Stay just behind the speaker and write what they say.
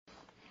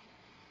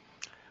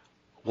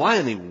Why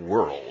in the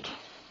world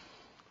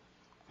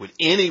would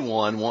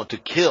anyone want to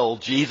kill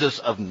Jesus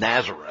of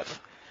Nazareth?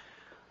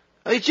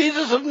 I mean,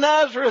 Jesus of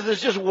Nazareth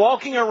is just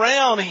walking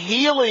around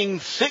healing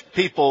sick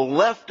people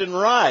left and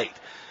right.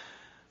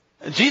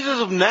 Jesus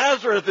of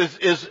Nazareth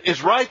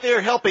is right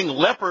there helping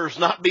lepers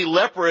not be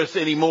leprous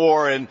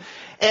anymore. And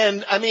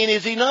I mean,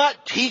 is he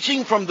not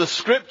teaching from the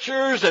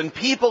scriptures and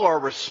people are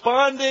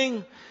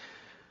responding?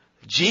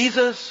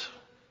 Jesus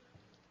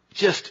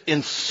just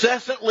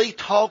incessantly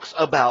talks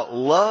about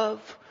love.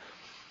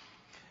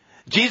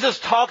 Jesus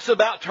talks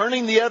about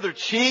turning the other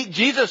cheek.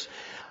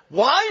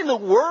 Why in the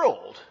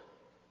world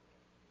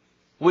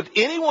would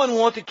anyone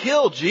want to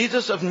kill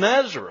Jesus of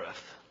Nazareth?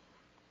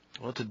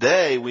 Well,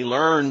 today we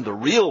learn the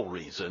real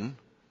reason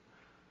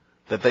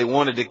that they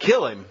wanted to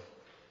kill him.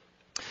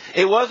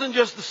 It wasn't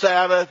just the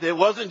Sabbath. It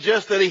wasn't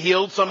just that he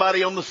healed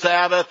somebody on the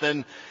Sabbath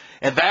and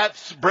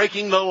that's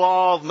breaking the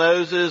law of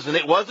Moses. And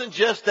it wasn't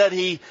just that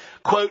he,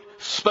 quote,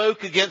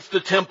 spoke against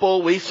the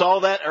temple. We saw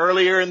that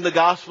earlier in the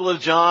Gospel of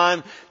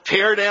John.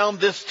 Tear down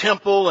this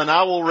temple and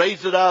I will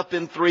raise it up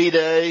in 3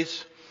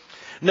 days.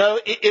 No,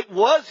 it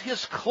was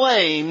his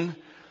claim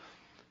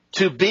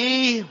to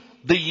be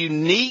the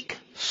unique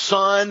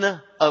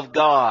Son of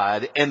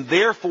God and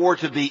therefore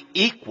to be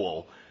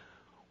equal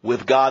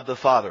with God the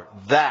Father.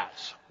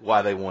 That's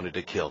why they wanted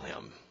to kill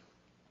him.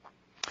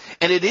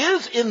 And it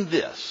is in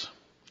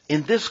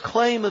this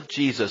claim of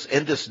Jesus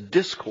and this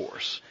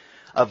discourse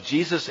of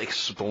Jesus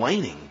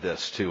explaining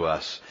this to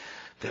us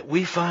that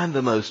we find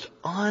the most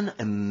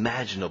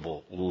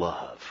unimaginable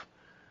love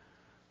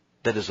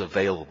that is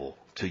available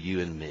to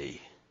you and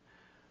me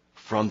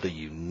from the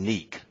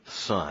unique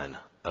Son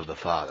of the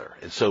Father.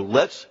 And so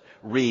let's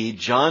read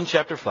John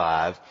chapter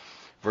 5,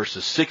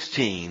 verses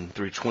 16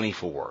 through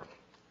 24.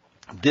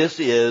 This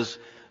is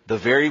the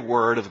very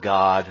word of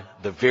God,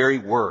 the very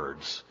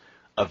words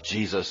of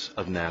Jesus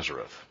of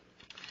Nazareth.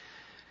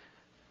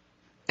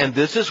 And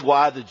this is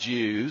why the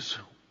Jews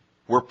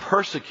were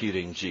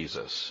persecuting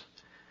Jesus,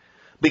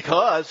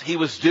 because he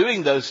was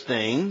doing those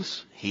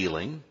things,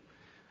 healing,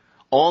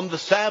 on the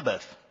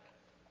Sabbath.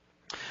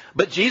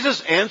 But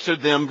Jesus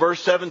answered them,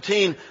 verse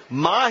 17,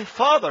 my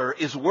Father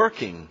is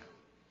working.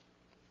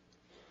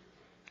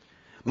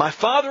 My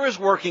Father is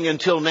working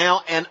until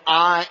now, and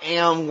I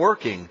am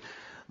working.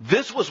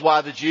 This was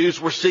why the Jews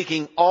were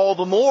seeking all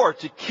the more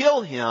to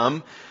kill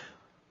him,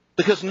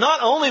 because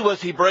not only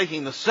was he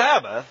breaking the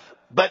Sabbath,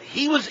 but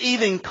he was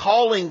even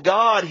calling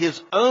God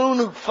his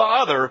own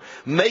Father,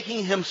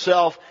 making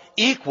himself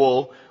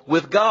equal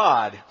with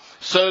God.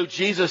 So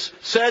Jesus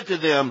said to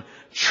them,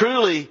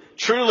 truly,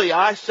 truly,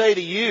 I say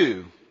to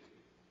you,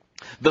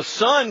 the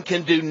Son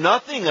can do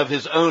nothing of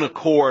his own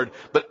accord,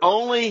 but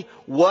only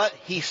what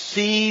he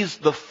sees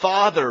the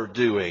Father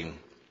doing.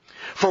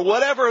 For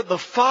whatever the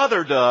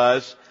Father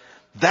does,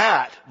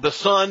 that the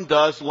Son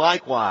does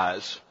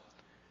likewise.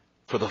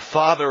 For the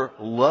Father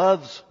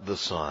loves the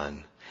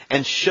Son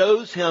and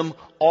shows him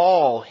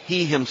all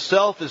he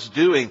himself is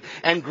doing.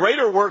 And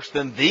greater works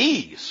than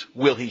these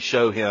will he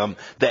show him,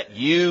 that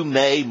you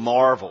may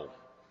marvel.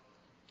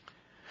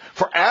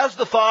 For as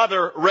the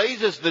Father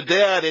raises the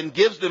dead and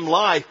gives them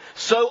life,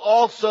 so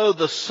also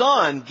the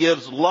Son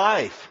gives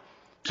life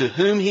to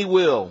whom he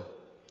will.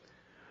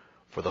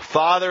 For the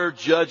Father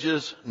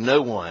judges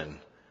no one,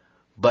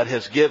 but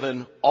has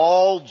given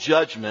all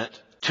judgment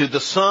to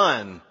the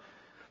Son,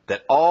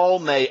 that all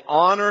may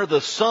honor the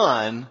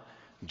Son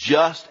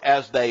just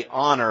as they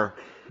honor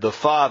the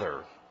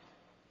Father.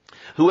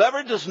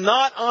 Whoever does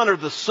not honor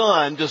the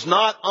Son does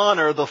not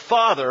honor the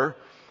Father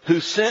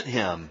who sent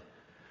him.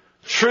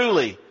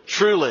 Truly,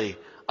 truly,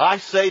 I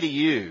say to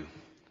you,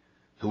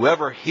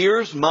 whoever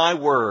hears my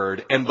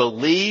word and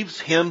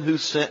believes him who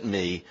sent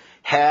me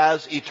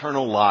has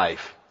eternal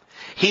life.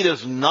 He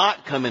does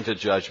not come into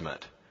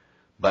judgment,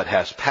 but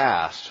has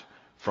passed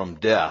from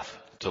death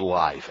to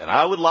life. And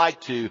I would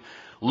like to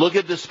look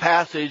at this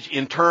passage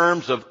in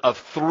terms of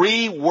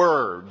 3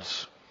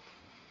 words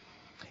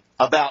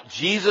about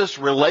Jesus'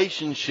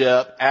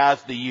 relationship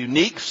as the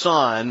unique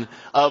Son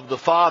of the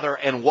Father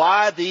and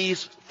why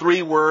these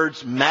 3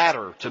 words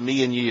matter to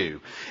me and you.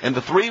 And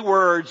the 3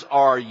 words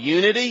are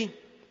unity,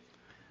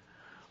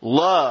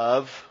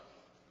 love,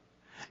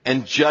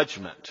 and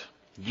judgment.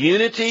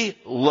 Unity,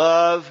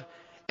 love,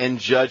 and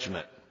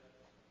judgment.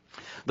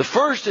 The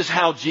first is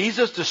how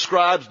Jesus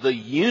describes the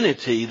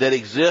unity that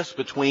exists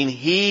between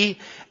he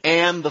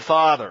and the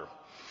Father.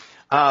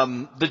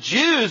 The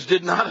Jews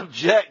did not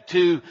object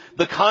to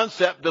the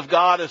concept of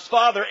God as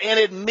Father, and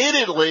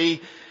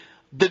admittedly,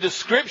 the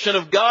description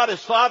of God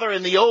as Father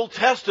in the Old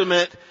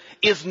Testament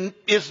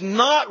is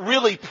not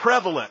really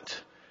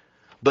prevalent,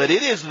 but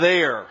it is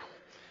there.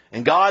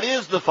 And God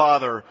is the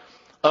Father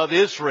of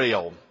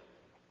Israel.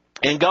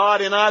 And God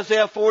in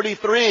Isaiah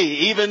 43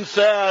 even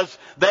says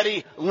that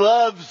he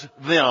loves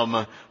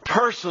them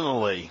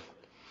personally.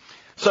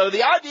 So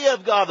the idea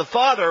of God the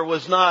Father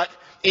was not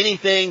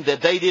anything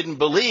that they didn't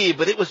believe,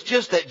 but it was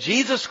just that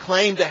Jesus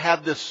claimed to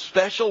have this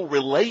special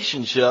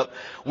relationship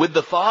with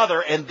the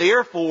Father and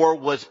therefore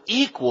was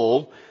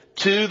equal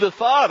to the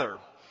Father.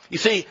 You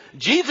see,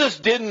 Jesus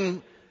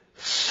didn't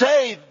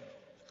say,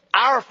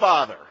 "Our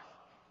Father."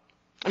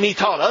 I mean, he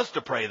taught us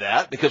to pray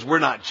that because we're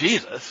not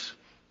Jesus.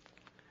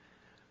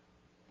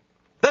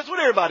 That's what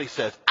everybody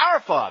says.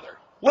 Our Father.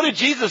 What did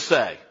Jesus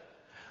say?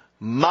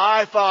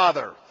 My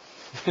Father.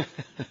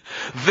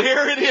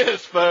 There it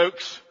is,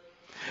 folks.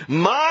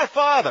 My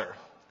Father.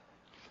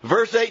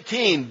 Verse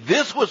 18,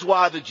 this was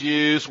why the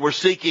Jews were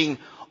seeking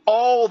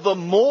all the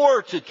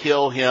more to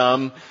kill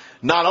him,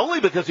 not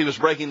only because he was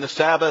breaking the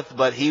Sabbath,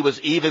 but he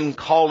was even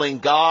calling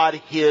God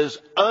his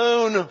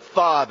own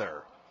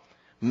Father,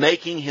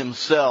 making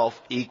himself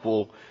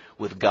equal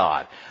with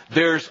God.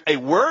 There's a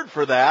word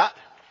for that.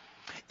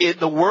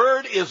 The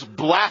word is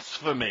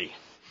blasphemy.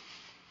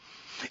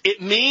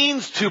 It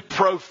means to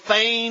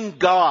profane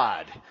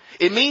God.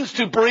 It means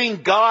to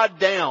bring God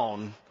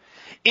down.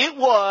 It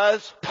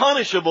was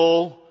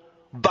punishable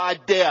by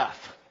death.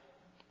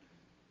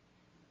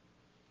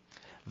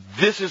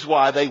 This is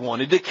why they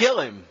wanted to kill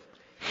him.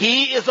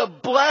 He is a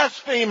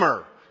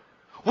blasphemer.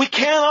 We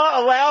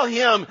cannot allow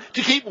him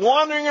to keep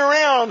wandering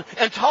around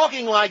and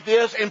talking like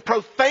this and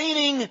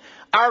profaning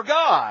our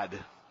God.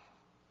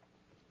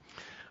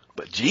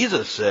 But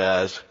Jesus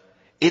says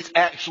it's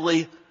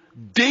actually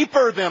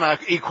deeper than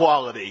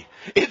equality.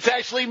 It's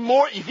actually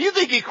more. If you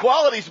think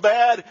equality's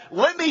bad,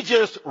 let me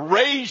just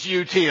raise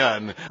you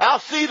 10. I'll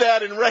see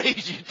that and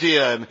raise you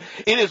 10.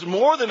 It is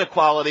more than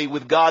equality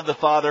with God the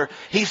Father.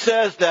 He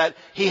says that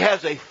he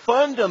has a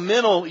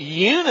fundamental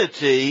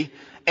unity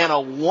and a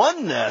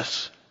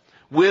oneness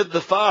with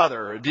the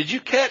Father. Did you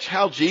catch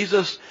how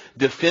Jesus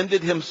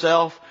defended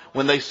himself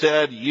when they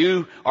said,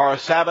 "You are a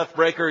Sabbath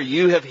breaker,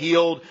 you have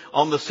healed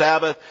on the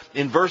Sabbath"?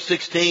 In verse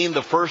 16,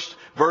 the first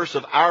verse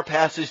of our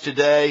passage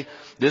today,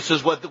 this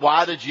is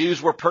why the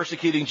Jews were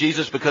persecuting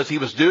Jesus, because he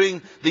was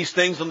doing these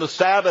things on the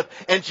Sabbath.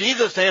 And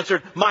Jesus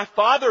answered, "My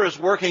Father is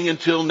working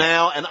until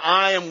now, and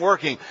I am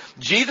working."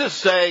 Jesus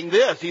saying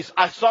this,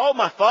 I saw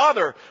my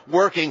Father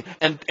working,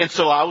 and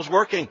so I was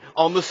working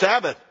on the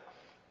Sabbath.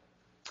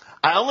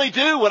 I only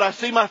do what I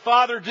see my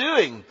Father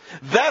doing.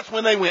 That's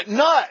when they went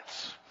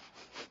nuts.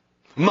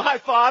 My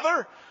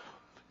Father?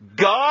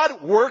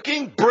 God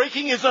working,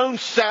 breaking his own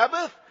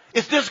Sabbath?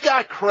 Is this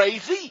guy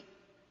crazy?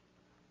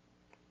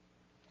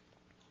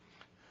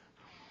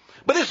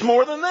 But it's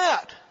more than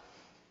that.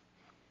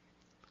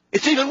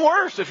 It's even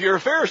worse if you're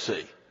a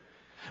Pharisee.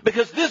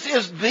 Because this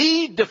is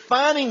the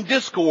defining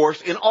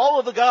discourse in all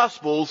of the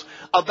Gospels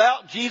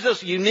about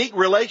Jesus' unique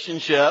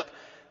relationship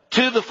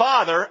to the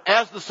Father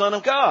as the Son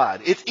of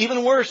God. It's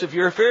even worse if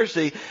you're a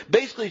Pharisee.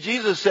 Basically,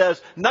 Jesus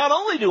says, not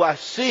only do I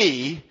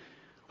see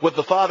what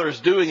the Father is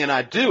doing and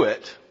I do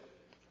it,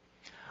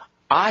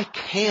 I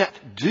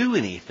can't do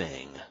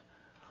anything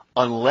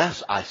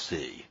unless I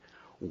see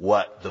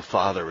what the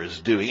Father is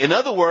doing. In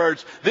other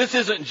words, this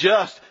isn't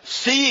just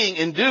seeing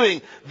and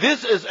doing.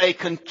 This is a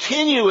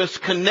continuous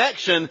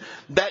connection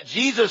that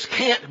Jesus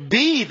can't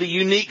be the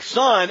unique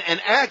Son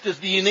and act as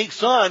the unique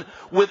Son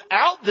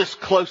without this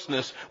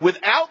closeness,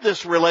 without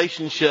this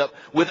relationship,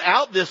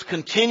 without this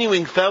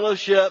continuing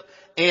fellowship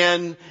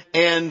and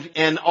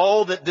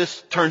all that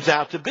this turns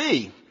out to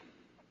be.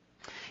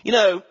 You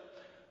know,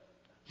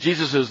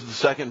 Jesus is the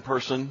second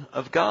person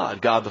of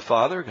God. God the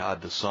Father,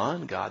 God the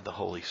Son, God the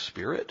Holy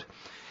Spirit.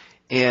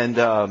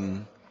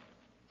 And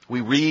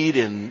we read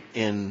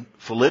in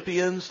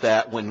Philippians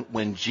that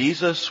when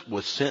Jesus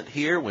was sent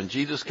here, when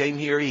Jesus came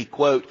here, he,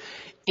 quote,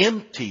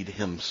 emptied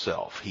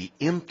himself. He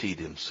emptied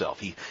himself.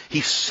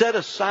 He set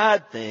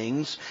aside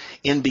things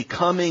in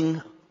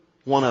becoming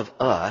one of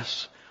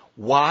us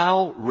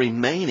while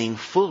remaining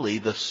fully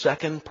the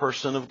second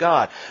person of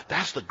God.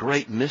 That's the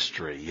great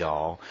mystery,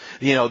 y'all.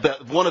 You know,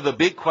 one of the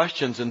big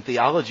questions in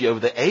theology over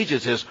the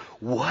ages is,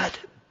 what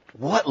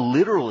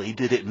literally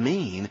did it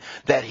mean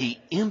that he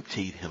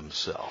emptied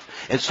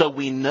himself? And so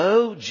we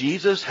know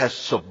Jesus has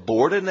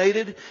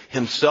subordinated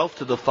himself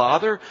to the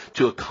Father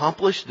to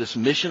accomplish this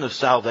mission of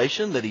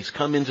salvation that he's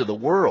come into the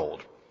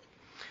world.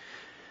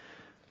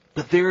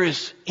 But there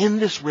is, in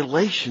this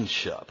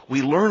relationship,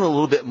 we learn a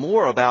little bit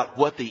more about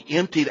what the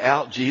emptied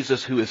out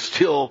Jesus, who is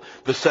still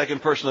the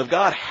second person of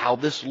God, how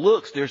this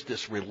looks. There's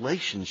this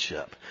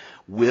relationship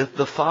with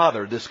the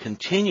Father, this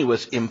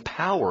continuous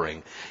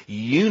empowering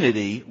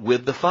unity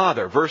with the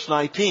Father. Verse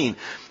 19,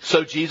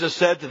 so Jesus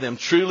said to them,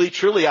 truly,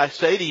 truly, I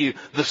say to you,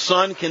 the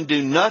Son can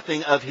do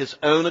nothing of his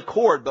own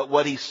accord, but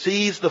what he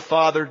sees the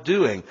Father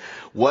doing.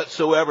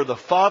 Whatsoever the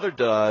Father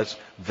does,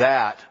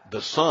 that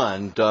the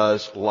Son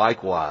does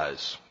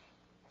likewise.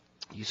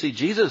 You see,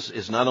 Jesus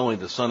is not only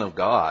the Son of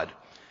God,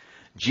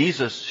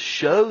 Jesus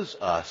shows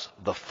us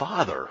the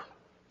Father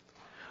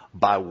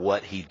by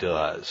what he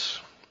does.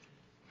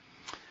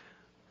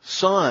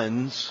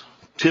 Sons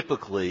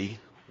typically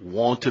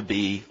want to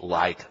be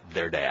like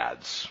their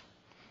dads.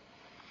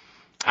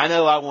 I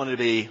know I want to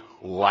be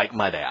like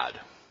my dad.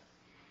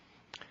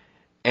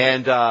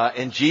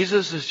 And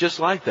Jesus is just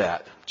like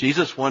that.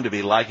 Jesus wanted to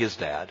be like his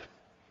dad.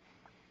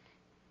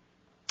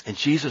 And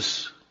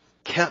Jesus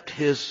kept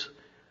his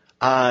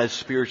eyes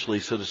spiritually,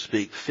 so to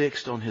speak,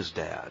 fixed on his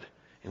dad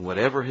and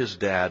whatever his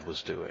dad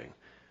was doing.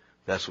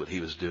 That's what he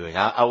was doing.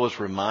 I was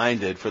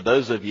reminded, for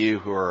those of you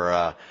who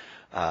are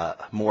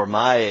more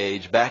my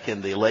age, back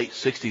in the late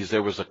 60s,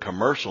 there was a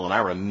commercial, and I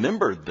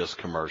remembered this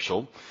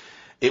commercial.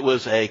 It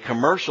was a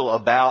commercial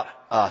about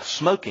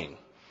smoking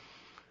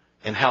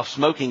and how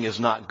smoking is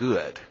not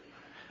good.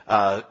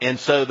 And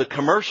so the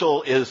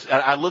commercial is,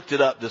 I looked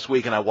it up this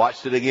week and I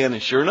watched it again,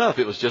 and sure enough,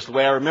 it was just the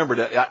way I remembered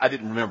it. I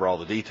didn't remember all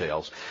the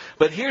details.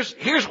 But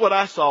here's what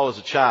I saw as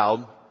a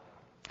child.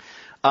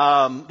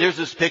 There's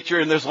this picture,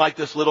 and there's like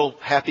this little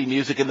happy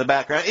music in the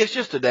background. It's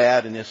just a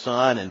dad and his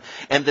son,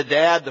 and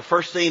the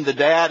first scene, the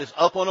dad is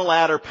up on a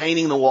ladder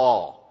painting the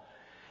wall.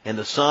 And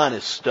the son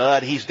is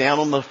he's down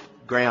on the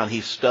ground,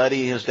 he's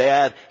studying his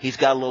dad, he's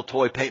got a little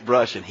toy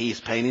paintbrush, and he's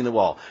painting the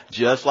wall.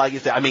 Just like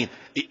his dad. I mean,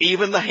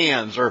 even the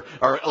hands are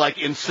like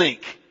in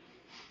sync.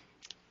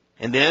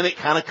 And then it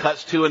kind of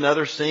cuts to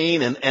another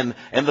scene, and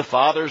the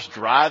father's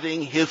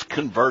driving his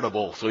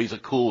convertible. So he's a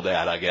cool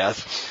dad, I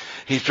guess.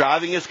 He's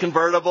driving his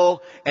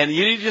convertible, and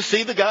you just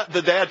see the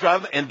dad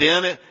driving, and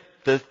then it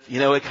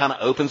kind of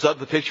opens up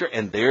the picture,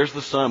 and there's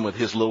the son with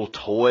his little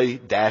toy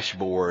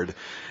dashboard,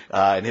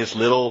 and his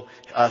little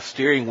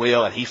steering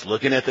wheel, and he's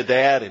looking at the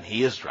dad, and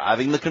he is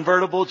driving the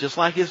convertible just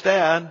like his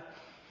dad.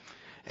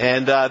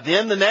 And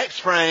then the next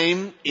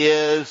frame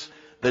is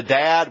the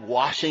dad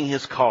washing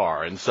his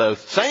car. And so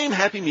same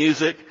happy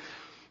music,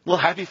 little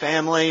happy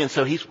family, and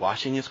so he's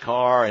washing his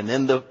car, and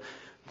then the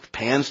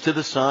pans to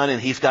the son,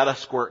 and he's got a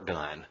squirt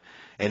gun.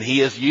 And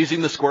he is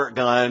using the squirt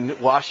gun,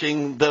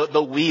 washing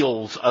the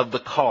wheels of the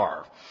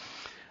car.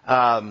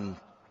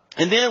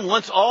 And then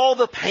once all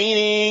the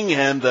painting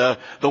and the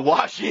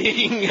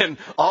washing and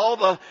all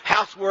the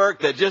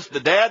housework that just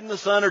the dad and the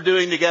son are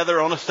doing together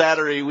on a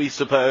Saturday, we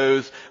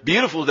suppose,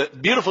 beautiful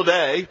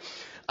day,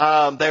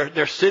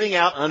 they're sitting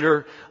out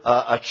under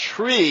a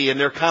tree, and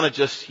they're kind of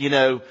just,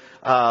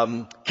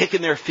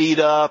 kicking their feet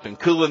up and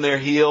cooling their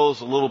heels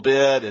a little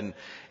bit.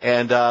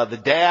 And the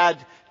dad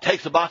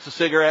takes a box of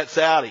cigarettes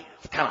out. He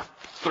kind of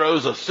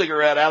throws a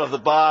cigarette out of the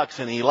box,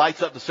 and he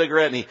lights up the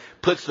cigarette, and he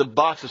puts the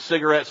box of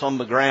cigarettes on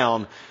the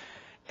ground,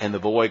 and the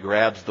boy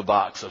grabs the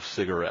box of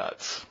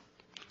cigarettes.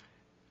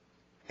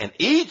 And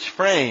each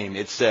frame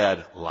it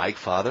said, like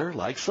father,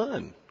 like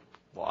son.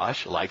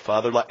 Wash, like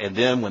father, like, and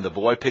then when the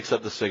boy picks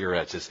up the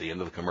cigarettes, it's the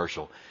end of the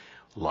commercial.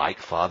 Like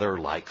father,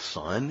 like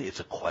son, it's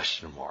a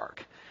question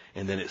mark.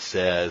 And then it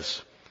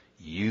says,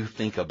 you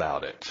think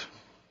about it.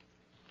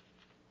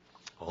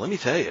 Well, let me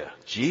tell you,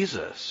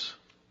 Jesus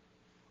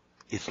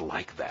is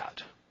like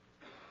that.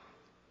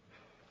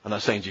 I'm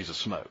not saying Jesus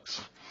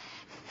smokes.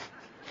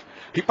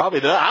 He probably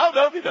does. I don't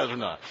know if he does or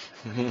not.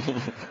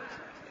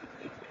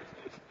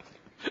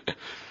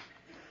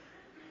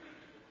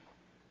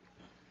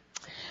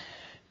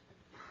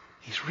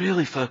 He's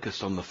really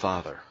focused on the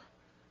Father.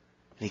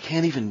 And he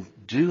can't even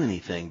do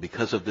anything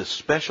because of this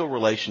special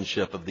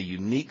relationship of the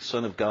unique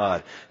Son of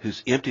God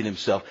who's emptied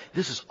himself.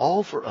 This is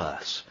all for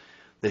us,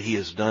 that he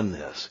has done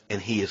this.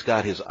 And he has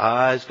got his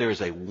eyes. There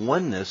is a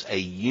oneness, a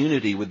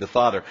unity with the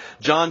Father.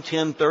 John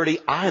 10:30,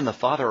 I and the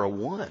Father are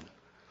one.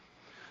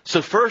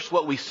 So first,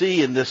 what we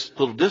see in this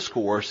little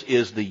discourse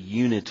is the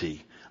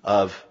unity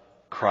of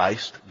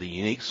Christ, the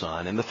unique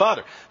Son, and the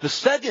Father. The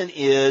second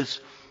is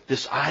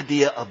this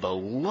idea of the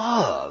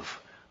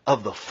love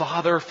of the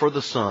Father for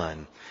the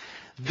Son.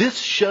 This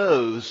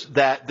shows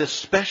that this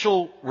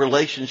special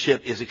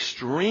relationship is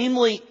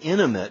extremely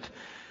intimate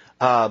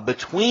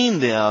between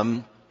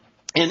them.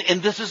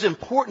 And this is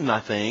important,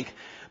 I think,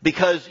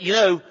 because,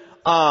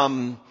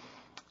 I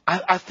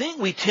think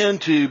we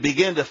tend to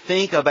begin to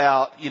think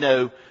about,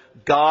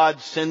 God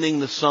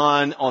sending the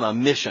Son on a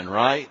mission,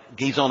 right?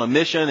 He's on a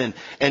mission,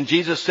 and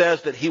Jesus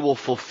says that he will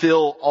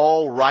fulfill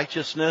all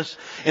righteousness.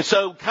 And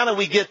so kind of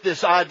we get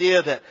this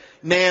idea that,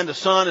 man, the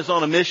Son is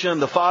on a mission,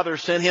 the Father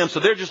sent him, so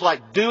they're just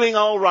like doing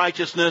all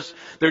righteousness.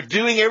 They're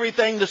doing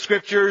everything the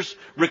Scriptures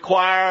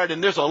required,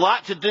 and there's a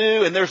lot to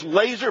do, and there's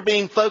laser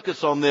beam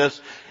focus on this.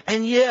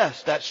 And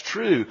yes, that's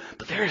true,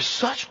 but there is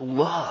such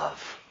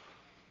love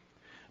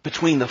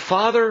between the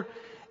Father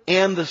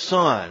and the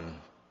Son.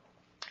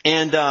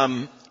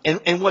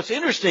 And what's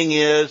interesting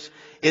is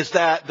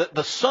that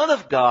the Son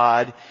of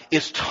God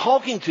is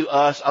talking to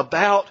us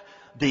about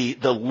the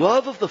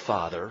love of the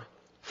Father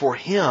for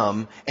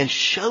him and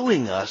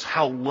showing us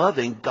how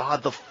loving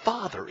God the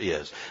Father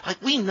is.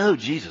 Like, we know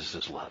Jesus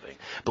is loving,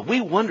 but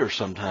we wonder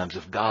sometimes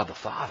if God the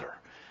Father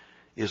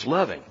is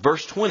loving.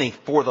 Verse 20,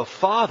 for the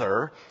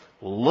Father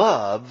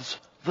loves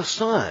the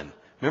Son.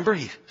 Remember,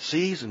 he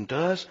sees and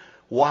does.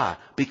 Why?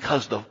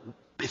 Because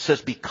it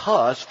says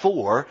because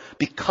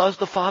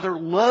the Father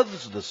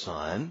loves the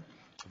Son,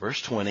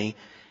 verse 20,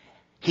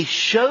 he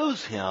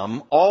shows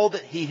him all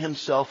that he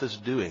himself is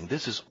doing.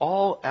 This is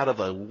all out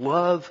of a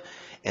love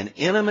and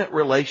intimate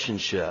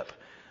relationship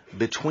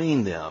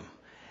between them.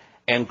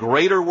 And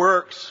greater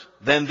works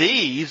than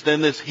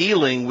this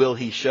healing will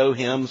he show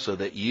him, so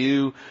that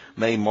you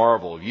may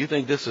marvel. You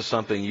think this is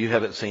something, you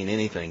haven't seen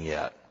anything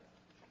yet.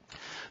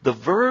 The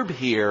verb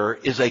here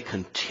is a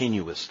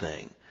continuous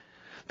thing.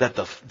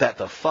 that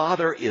the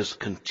Father is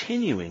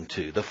continuing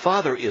to. The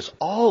Father is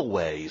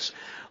always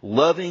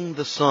loving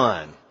the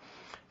Son.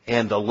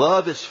 And the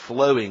love is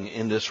flowing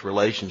in this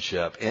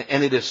relationship.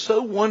 And it is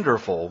so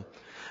wonderful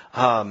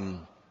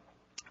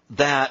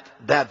that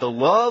the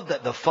love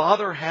that the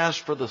Father has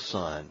for the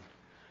Son,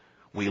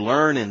 we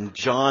learn in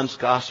John's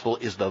Gospel,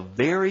 is the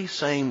very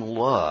same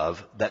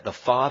love that the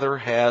Father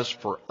has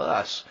for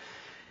us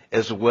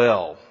as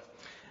well.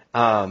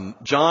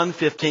 John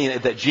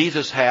 15, that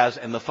Jesus has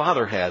and the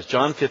Father has.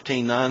 John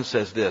 15:9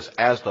 says this,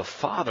 as the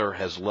Father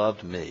has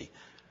loved me.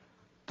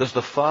 Does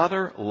the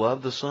Father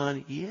love the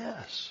Son?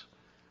 Yes.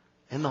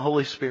 And the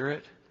Holy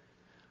Spirit?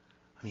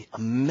 I mean,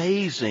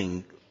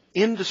 amazing,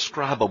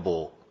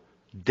 indescribable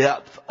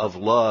depth of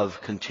love,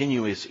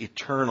 continuous,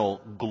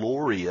 eternal,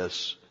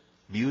 glorious,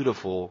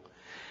 beautiful.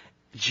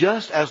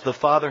 Just as the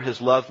Father has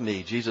loved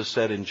me, Jesus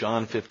said in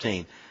John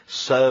 15,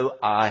 so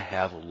I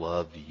have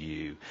loved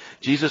you.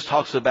 Jesus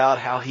talks about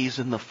how He's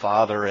in the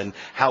Father and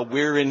how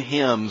we're in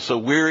Him, so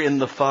we're in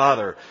the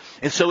Father.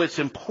 And so it's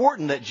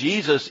important that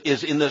Jesus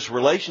is in this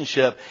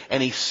relationship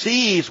and He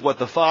sees what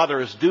the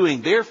Father is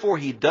doing. Therefore,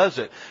 He does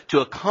it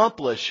to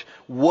accomplish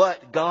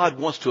what God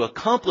wants to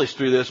accomplish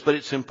through this. But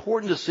it's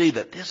important to see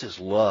that this is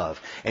love,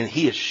 and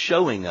He is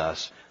showing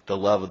us the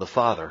love of the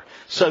Father.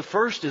 So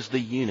first is the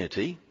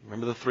unity.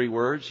 Remember the three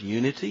words?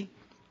 Unity.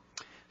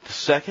 The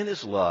second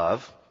is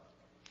love.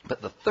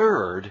 But the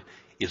third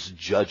is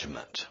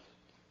judgment.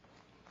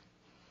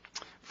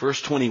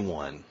 Verse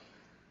 21.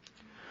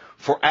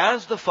 For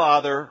as the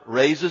Father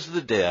raises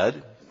the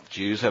dead,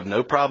 Jews have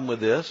no problem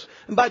with this.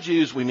 And by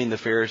Jews, we mean the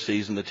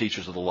Pharisees and the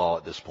teachers of the law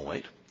at this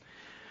point.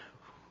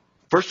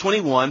 Verse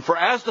 21, for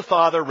as the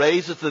Father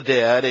raises the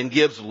dead and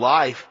gives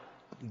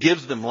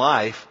them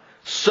life,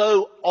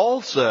 so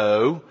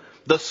also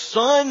the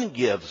Son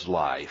gives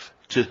life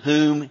to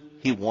whom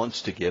He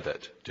wants to give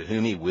it, to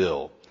whom He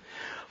will.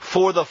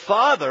 For the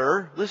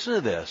Father, listen to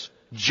this,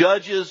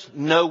 judges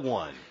no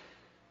one.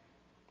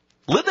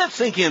 Let that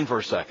sink in for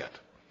a second.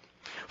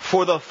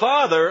 For the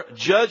Father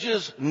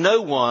judges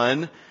no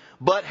one,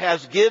 but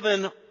has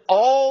given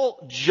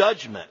all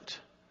judgment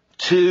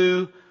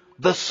to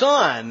the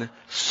Son,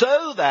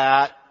 so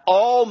that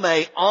all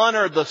may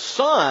honor the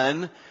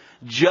Son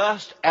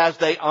just as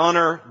they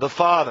honor the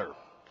Father.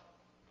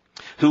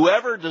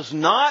 Whoever does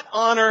not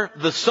honor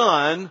the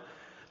Son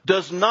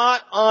does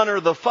not honor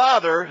the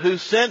Father who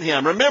sent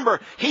Him. Remember,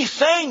 He's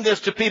saying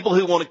this to people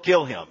who want to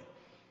kill Him.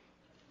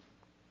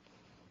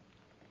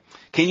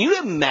 Can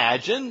you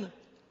imagine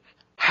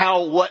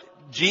how what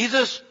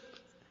Jesus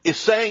is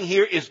saying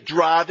here is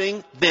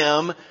driving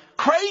them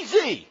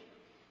crazy?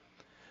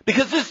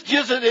 Because this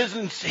just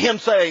isn't Him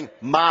saying,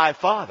 my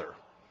Father.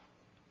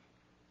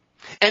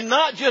 And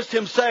not just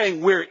Him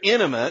saying we're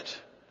intimate.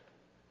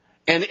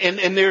 And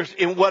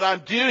what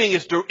I'm doing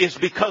is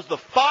because the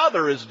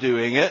Father is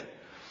doing it.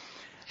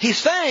 He's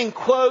saying,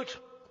 quote,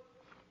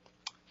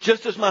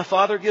 just as my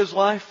Father gives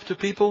life to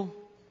people,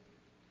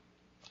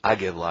 I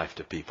give life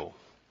to people.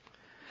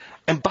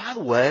 And by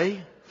the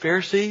way,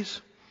 Pharisees,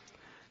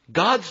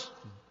 God's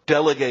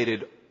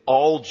delegated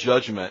all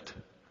judgment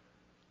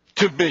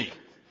to me.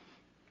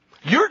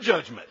 Your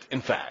judgment, in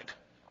fact,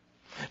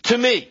 to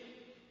me.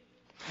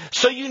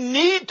 So you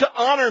need to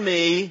honor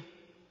me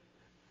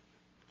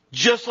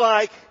just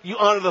like you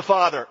honor the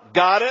Father.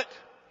 Got it?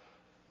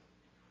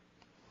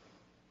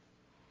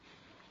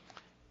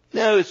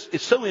 No,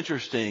 it's so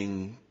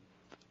interesting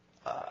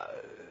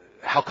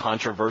how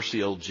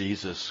controversial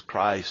Jesus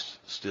Christ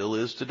still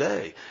is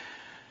today.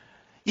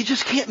 You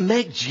just can't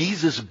make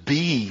Jesus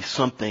be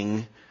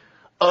something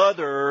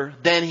other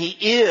than He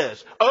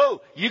is.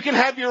 Oh, you can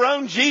have your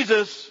own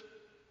Jesus.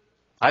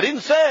 I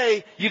didn't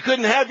say you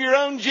couldn't have your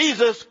own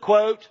Jesus,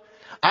 quote.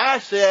 I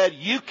said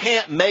you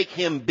can't make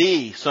Him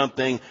be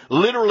something,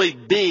 literally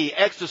be,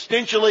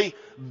 existentially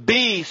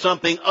be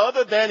something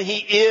other than He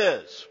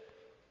is.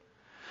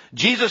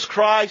 Jesus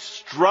Christ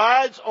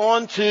strides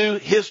onto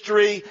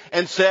history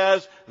and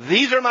says,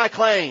 these are my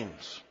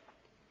claims.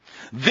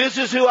 This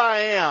is who I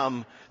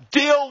am.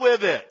 Deal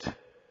with it.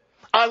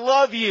 I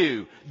love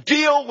you.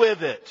 Deal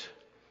with it.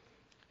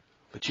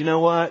 But you know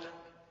what?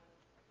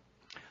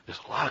 There's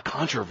a lot of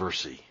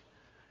controversy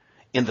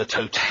in the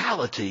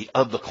totality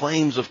of the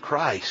claims of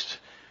Christ,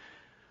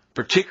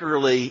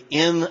 particularly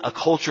in a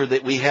culture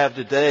that we have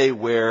today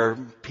where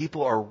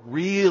people are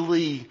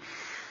really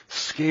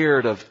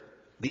scared of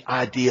the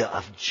idea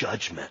of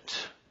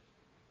judgment.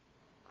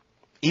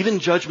 Even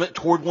judgment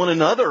toward one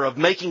another, of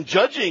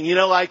judging,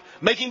 like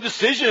making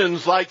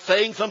decisions, like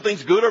saying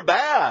something's good or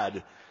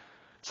bad.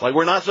 It's like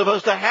we're not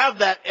supposed to have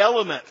that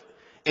element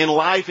in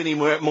life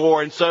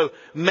anymore. And so,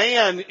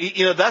 man,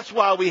 that's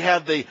why we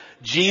have the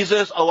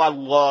Jesus. Oh, I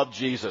love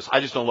Jesus. I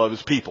just don't love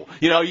His people.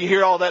 You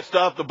hear all that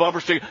stuff, the bumper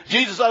sticker.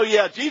 Jesus, oh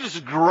yeah, Jesus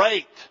is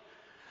great.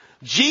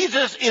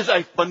 Jesus is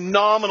a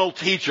phenomenal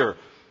teacher.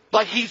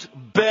 Like He's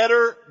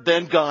better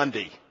than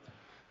Gandhi.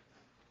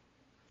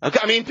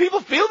 Okay,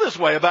 people feel this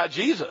way about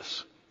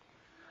Jesus.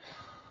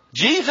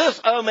 Jesus,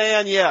 oh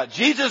man, yeah.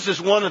 Jesus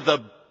is one of the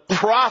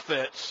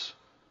prophets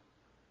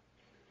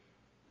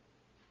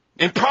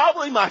And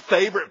probably my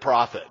favorite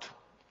prophet.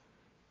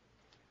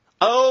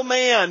 Oh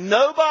man,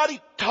 nobody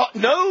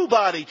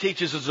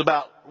teaches us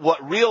about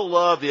what real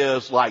love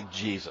is like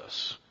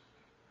Jesus.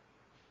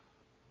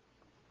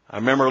 I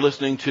remember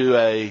listening to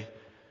a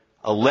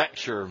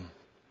lecture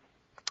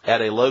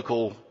at a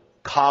local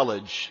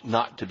college,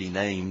 not to be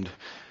named,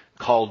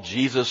 called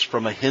Jesus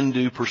from a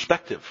Hindu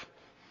Perspective.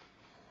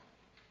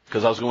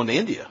 Because I was going to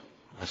India.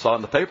 I saw it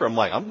in the paper. I'm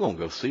like, I'm going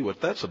to go see what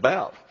that's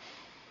about.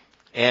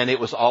 And it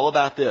was all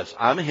about this.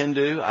 I'm a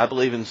Hindu. I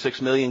believe in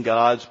 6 million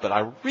gods, but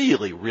I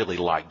really, really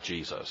like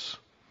Jesus.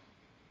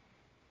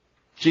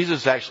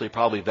 Jesus actually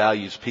probably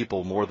values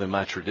people more than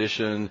my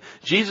tradition.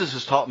 Jesus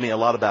has taught me a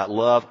lot about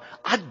love.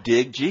 I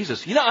dig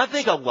Jesus. You know, I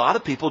think a lot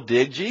of people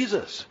dig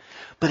Jesus,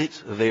 but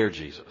it's their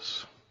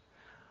Jesus.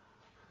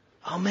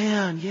 Oh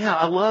man, yeah,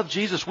 I love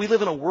Jesus. We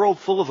live in a world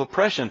full of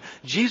oppression.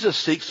 Jesus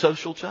seeks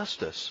social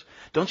justice.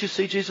 Don't you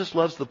see Jesus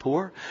loves the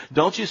poor?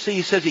 Don't you see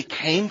he says he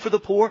came for the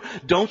poor?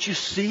 Don't you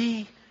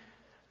see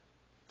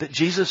that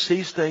Jesus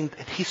sees things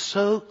and he's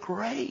so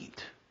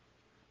great?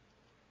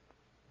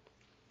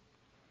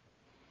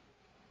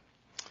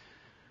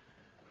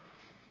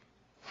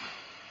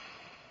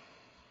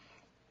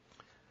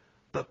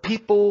 But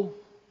people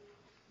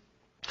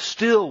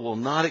still will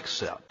not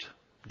accept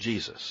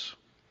Jesus,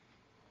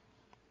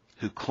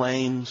 who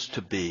claims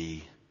to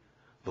be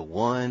the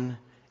one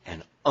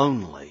and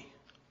only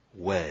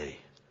way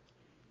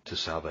to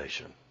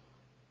salvation.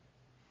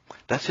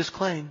 That's his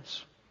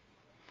claims.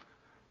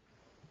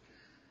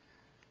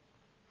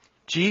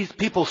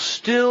 People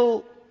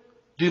still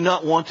do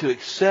not want to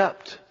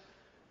accept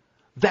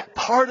that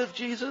part of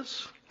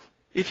Jesus,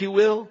 if you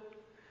will,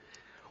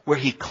 where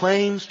he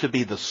claims to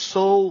be the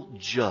sole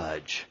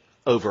judge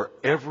over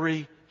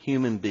every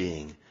human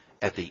being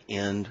at the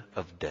end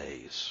of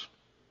days.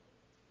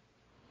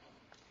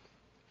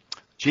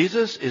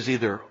 Jesus is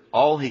either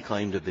all he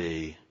claimed to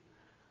be,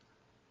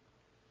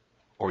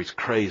 or he's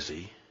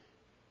crazy.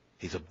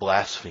 He's a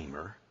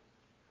blasphemer.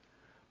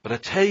 But I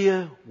tell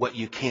you what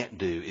you can't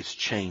do is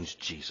change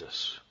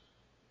Jesus.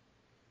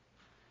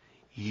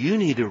 You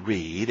need to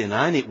read,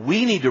 and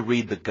we need to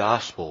read the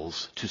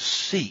Gospels to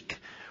seek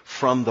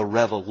from the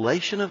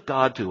revelation of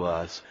God to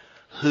us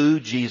who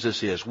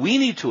Jesus is. We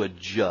need to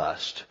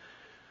adjust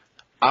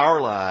our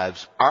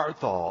lives, our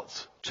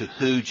thoughts to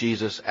who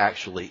Jesus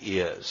actually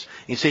is.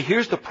 You see,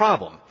 here's the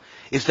problem,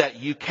 is that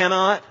you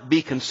cannot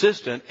be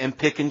consistent and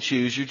pick and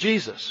choose your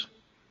Jesus.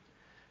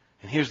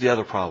 And here's the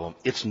other problem.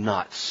 It's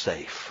not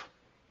safe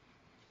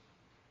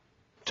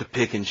to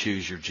pick and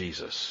choose your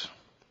Jesus.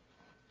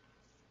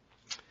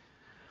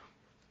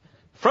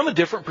 From a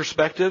different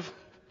perspective,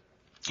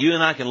 you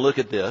and I can look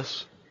at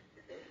this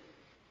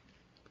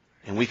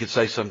and we could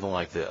say something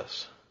like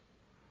this.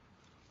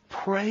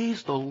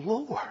 Praise the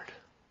Lord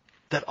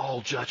that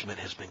all judgment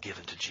has been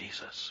given to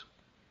Jesus.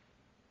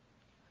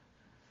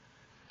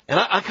 And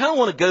I kind of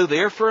want to go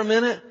there for a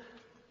minute.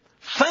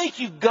 Thank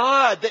you,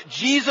 God, that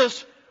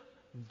Jesus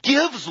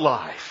gives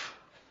life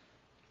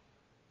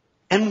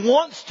and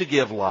wants to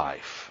give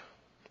life.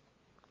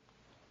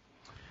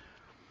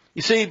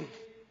 You see,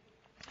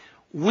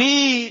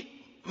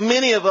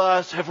 many of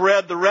us have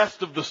read the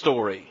rest of the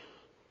story,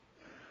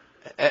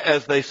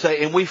 as they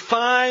say, and we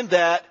find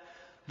that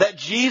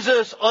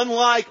Jesus,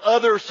 unlike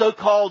other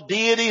so-called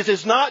deities,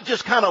 is not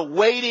just kind of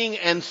waiting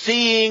and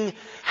seeing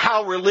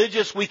how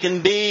religious we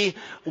can be,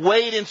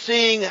 wait and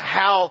seeing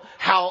how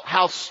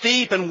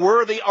steep and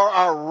worthy are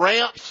our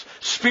ramps,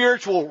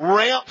 spiritual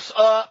ramps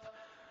up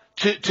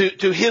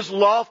to his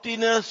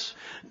loftiness.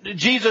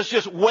 Jesus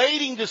just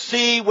waiting to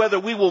see whether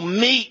we will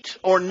meet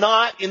or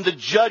not in the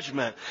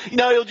judgment. You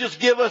know, he'll just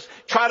give us,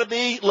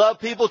 love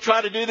people,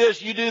 try to do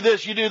this, you do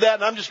that,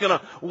 and I'm just going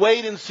to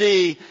wait and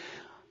see.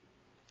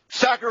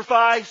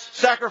 Sacrifice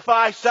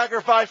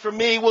for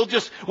me. We'll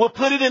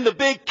put it in the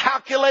big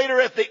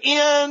calculator at the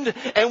end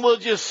and we'll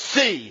just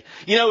see.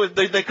 You know,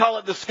 they call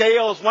it the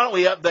scales. Why don't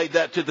we update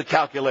that to the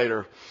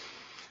calculator?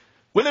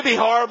 Wouldn't it be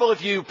horrible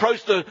if you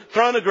approached the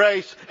throne of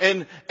grace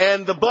and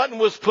the button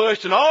was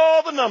pushed and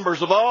all the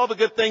numbers of all the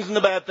good things and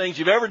the bad things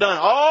you've ever done,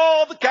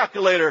 all the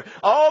calculator,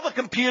 all the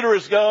computer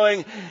is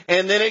going,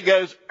 and then it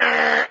goes,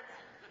 Argh.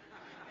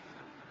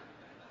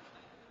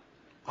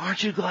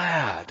 Aren't you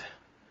glad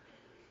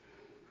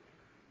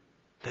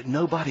that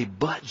nobody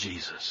but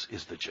Jesus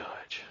is the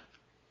judge?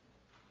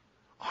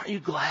 Aren't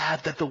you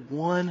glad that the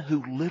one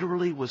who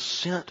literally was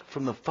sent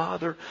from the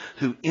Father,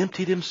 who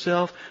emptied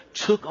himself,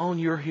 took on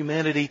your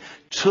humanity,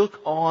 took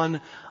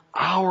on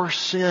our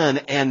sin,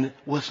 and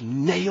was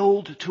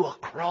nailed to a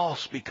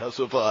cross because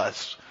of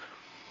us?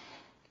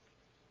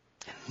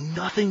 And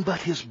nothing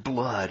but his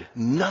blood,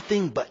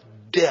 nothing but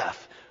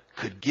death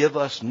could give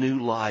us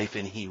new life,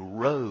 and he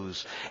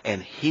rose,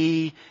 and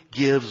he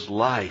gives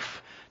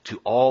life to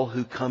all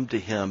who come to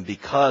him,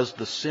 because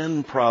the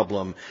sin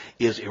problem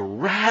is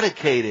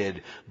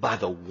eradicated by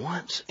the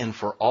once and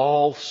for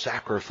all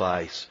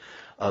sacrifice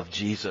of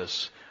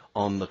Jesus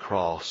on the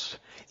cross.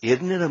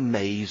 Isn't it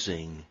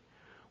amazing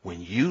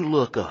when you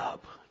look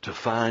up to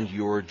find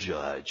your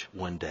judge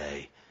one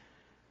day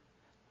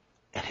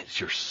And it's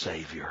your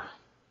Savior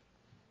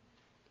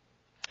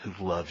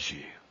who loves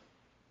you.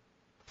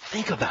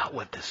 Think about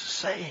what this is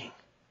saying.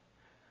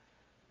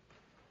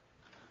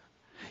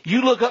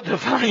 You look up to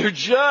find your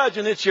judge,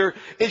 and it's your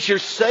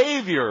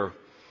Savior.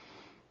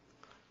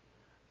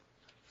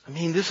 I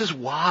mean, this is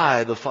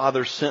why the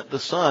Father sent the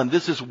Son.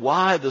 This is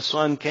why the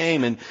Son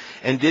came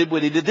and did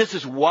what He did. This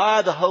is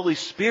why the Holy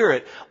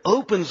Spirit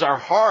opens our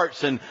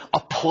hearts and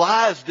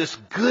applies this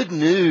good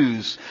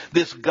news,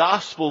 this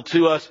gospel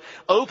to us,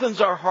 opens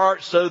our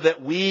hearts so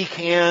that we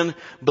can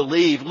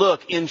believe.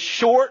 Look, in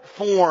short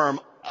form,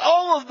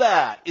 all of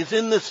that is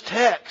in this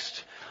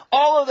text.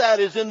 All of that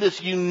is in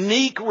this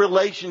unique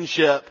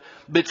relationship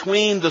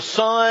between the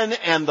Son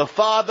and the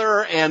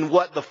Father, and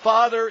what the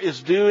Father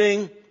is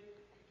doing,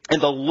 and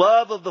the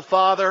love of the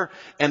Father,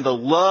 and the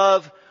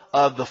love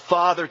of the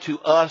Father to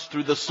us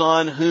through the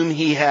Son whom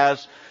He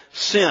has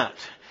sent.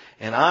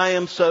 And I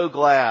am so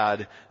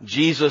glad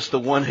Jesus, the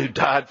one who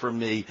died for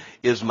me,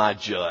 is my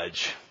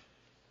judge.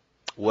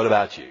 What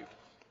about you?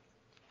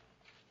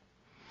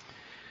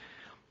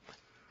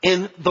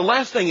 And the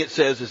last thing it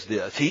says is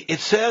this. It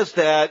says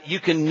that you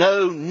can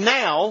know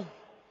now,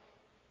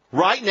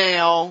 right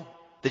now,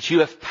 that you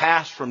have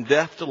passed from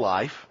death to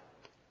life.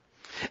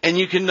 And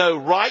you can know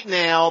right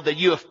now that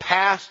you have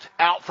passed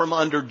out from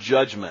under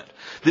judgment.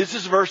 This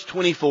is verse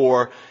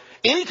 24.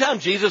 Anytime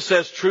Jesus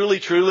says truly,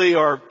 truly,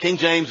 or King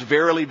James,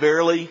 verily,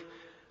 verily,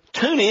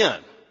 tune in.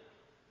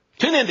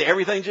 Tune into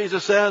everything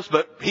Jesus says,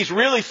 but He's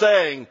really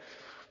saying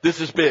this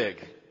is big.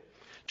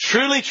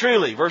 Truly,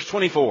 truly, verse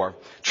 24,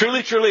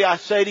 truly, truly, I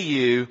say to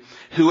you,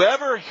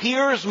 whoever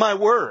hears my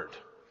word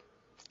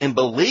and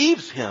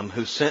believes Him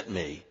who sent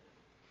me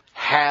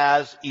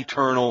has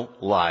eternal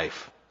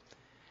life.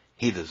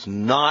 He does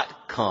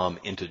not come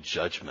into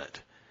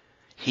judgment.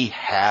 He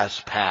has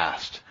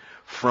passed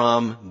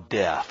from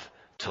death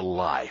to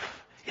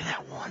life. Isn't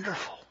that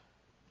wonderful?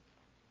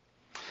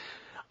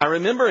 I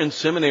remember in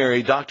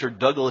seminary, Dr.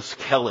 Douglas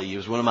Kelly. He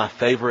was one of my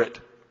favorite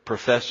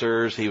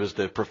professors. He was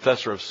the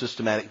professor of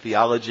systematic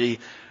theology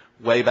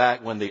way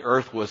back when the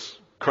earth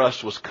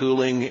crust was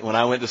cooling when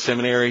I went to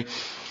seminary.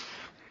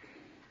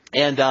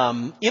 And,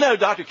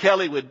 Dr.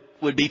 Kelly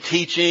would be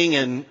teaching,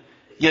 and,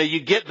 you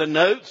get the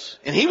notes,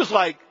 and he was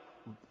like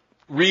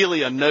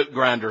really a note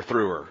grinder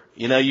througher.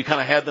 You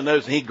kind of had the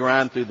notes and he'd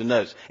grind through the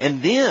notes.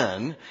 And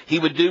then he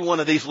would do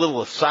one of these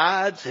little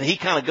asides, and he'd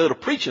kind of go to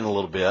preaching a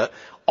little bit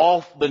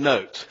off the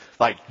notes.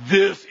 Like,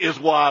 this is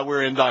why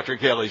we're in Dr.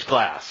 Kelly's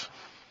class.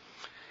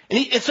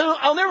 And so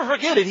I'll never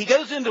forget it. He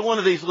goes into one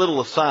of these little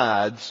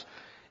asides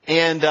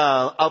and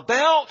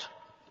about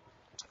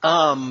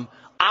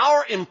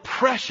our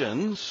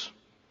impressions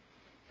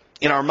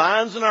in our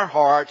minds and our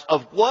hearts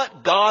of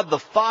what God the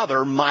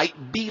Father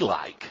might be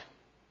like.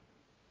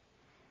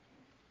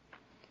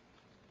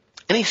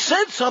 And he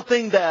said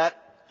something that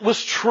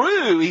was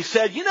true. He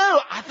said,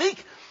 I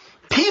think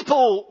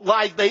people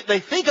they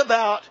think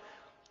about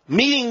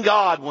meeting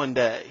God one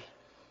day.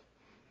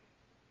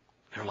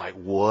 They're like,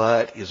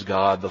 what is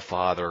God the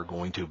Father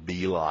going to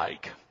be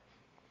like?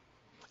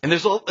 And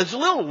there's a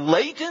little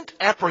latent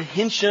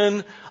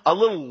apprehension, a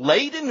little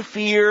latent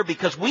fear,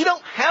 because we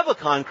don't have a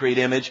concrete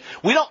image.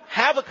 We don't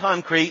have a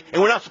concrete, and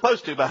we're not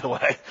supposed to, by the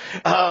way,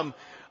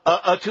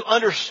 to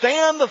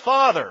understand the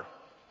Father.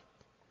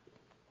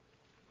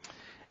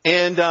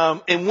 And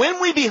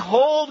when we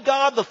behold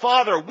God the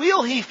Father,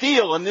 will He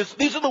feel, and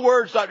these are the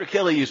words Dr.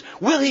 Kelly used,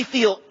 will He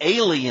feel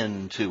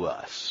alien to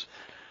us?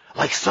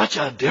 Like such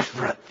a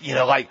different,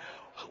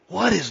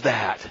 what is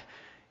that?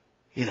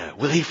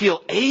 Will He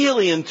feel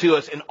alien to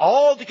us and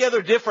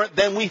altogether different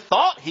than we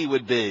thought He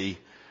would be?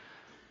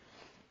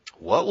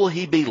 What will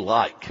He be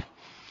like?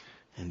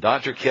 And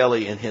Dr.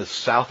 Kelly, in his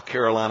South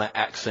Carolina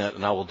accent,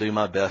 and I will do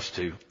my best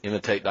to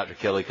imitate Dr.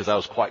 Kelly because I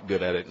was quite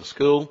good at it in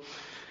school,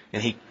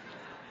 and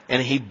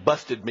he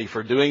busted me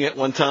for doing it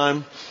one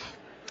time.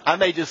 I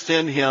may just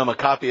send him a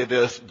copy of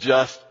this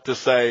just to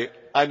say,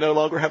 I no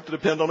longer have to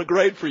depend on a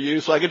grade for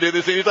you, so I can do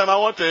this anytime I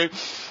want to.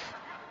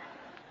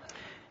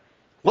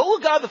 What will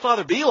God the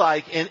Father be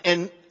like?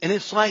 And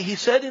it's like he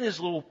said in his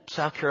little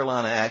South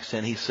Carolina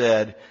accent, he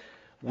said,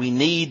 we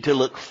need to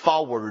look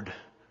forward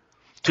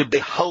to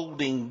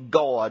beholding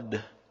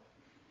God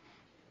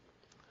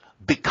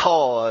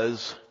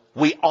because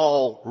we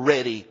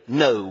already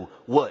know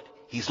what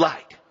He's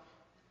like.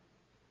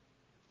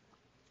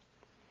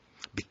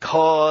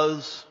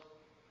 Because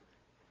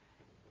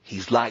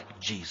He's like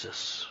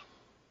Jesus.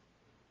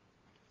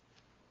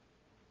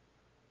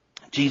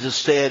 Jesus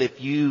said,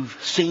 if you've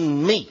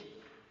seen me,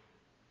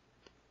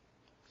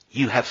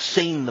 you have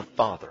seen the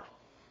Father.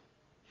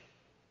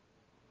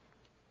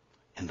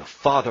 And the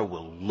Father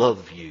will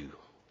love you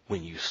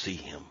when you see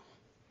Him.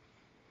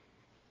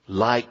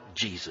 Like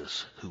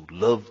Jesus, who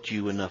loved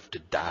you enough to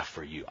die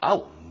for you. I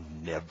will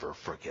never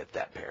forget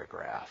that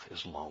paragraph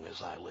as long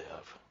as I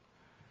live.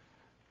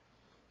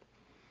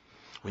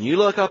 When you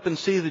look up and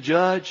see the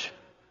judge,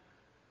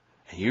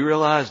 and you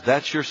realize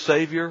that's your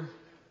Savior,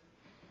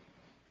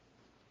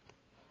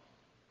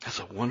 that's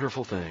a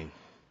wonderful thing.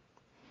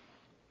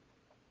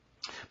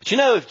 But you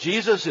know, if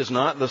Jesus is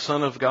not the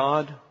Son of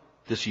God,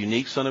 this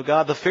unique Son of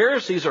God, the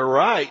Pharisees are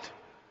right.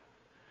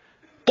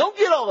 Don't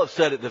get all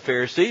upset at the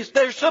Pharisees.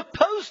 They're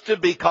supposed to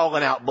be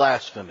calling out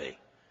blasphemy.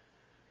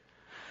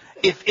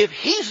 If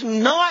he's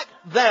not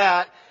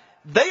that,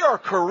 they are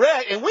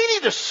correct. And we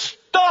need to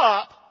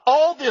stop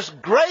all this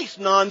grace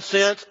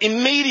nonsense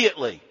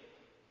immediately.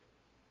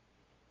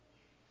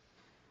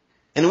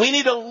 And we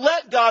need to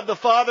let God the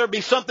Father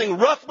be something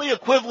roughly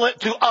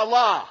equivalent to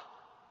Allah.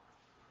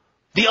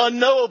 The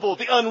unknowable,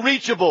 the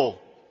unreachable,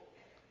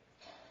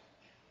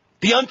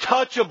 the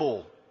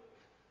untouchable.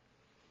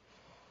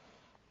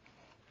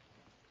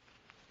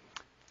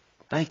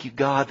 Thank you,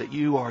 God, that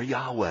you are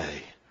Yahweh.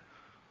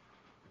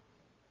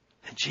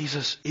 And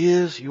Jesus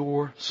is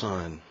your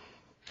Son.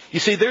 You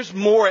see, there's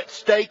more at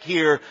stake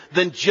here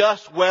than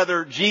just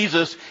whether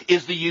Jesus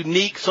is the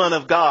unique Son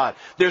of God.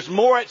 There's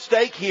more at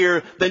stake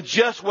here than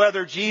just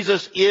whether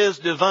Jesus is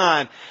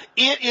divine.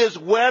 It is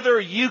whether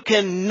you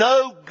can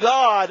know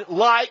God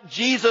like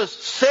Jesus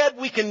said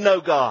we can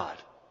know God.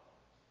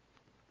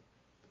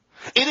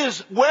 It is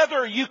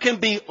whether you can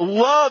be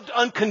loved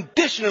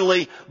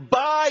unconditionally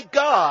by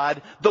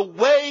God the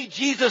way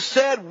Jesus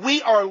said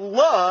we are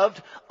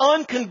loved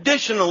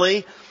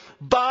unconditionally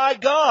by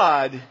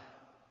God.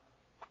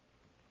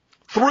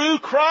 Through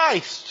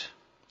Christ.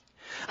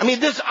 I mean,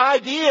 this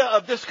idea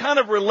of this kind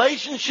of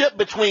relationship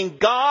between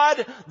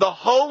God, the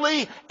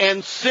holy,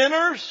 and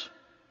sinners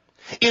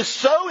is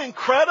so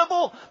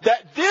incredible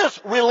that this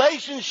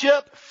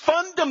relationship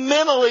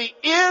fundamentally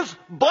is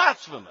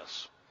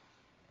blasphemous.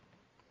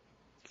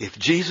 If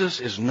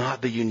Jesus is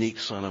not the unique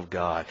Son of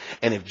God,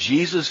 and if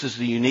Jesus is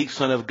the unique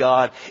Son of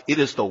God, it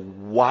is the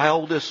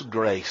wildest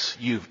grace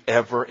you've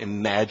ever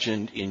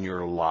imagined in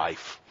your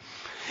life.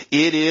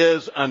 It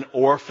is an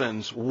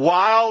orphan's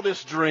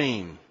wildest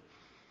dream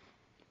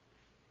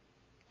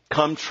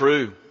come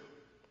true.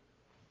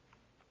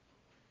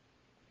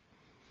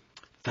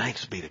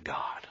 Thanks be to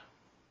God.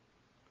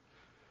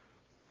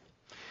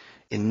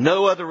 In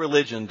no other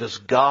religion does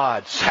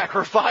God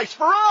sacrifice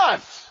for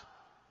us.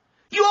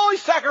 You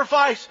always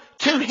sacrifice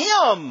to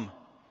Him.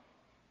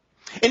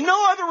 In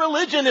no other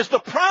religion is the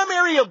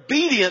primary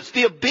obedience,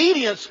 the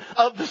obedience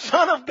of the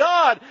Son of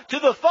God to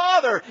the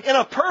Father in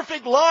a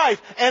perfect life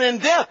and in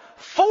death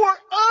for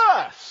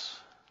us.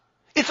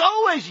 It's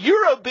always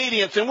your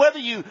obedience, and whether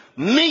you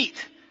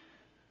meet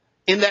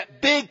in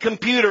that big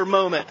computer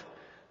moment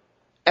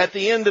at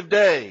the end of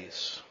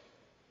days.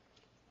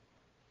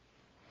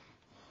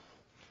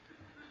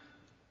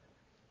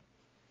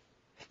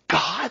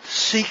 God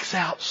seeks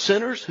out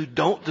sinners who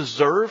don't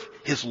deserve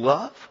His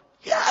love?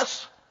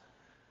 Yes.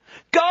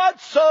 God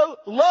so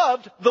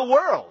loved the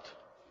world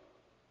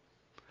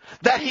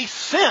that He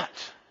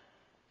sent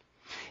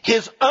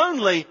His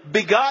only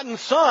begotten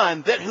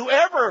Son, that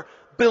whoever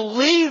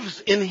believes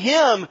in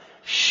Him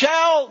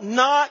shall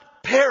not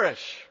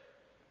perish,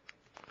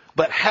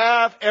 but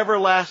have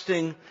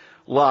everlasting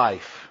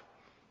life.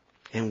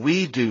 And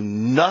we do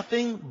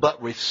nothing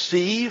but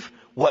receive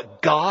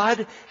what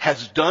God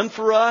has done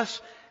for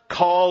us,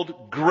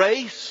 called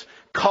grace,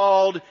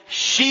 called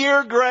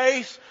sheer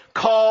grace,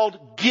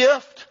 called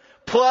gift,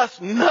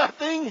 plus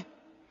nothing.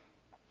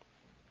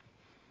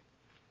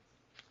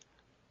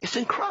 It's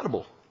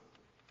incredible.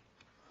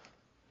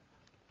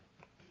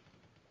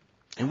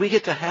 And we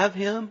get to have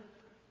Him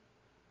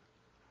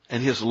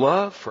and His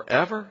love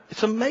forever.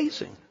 It's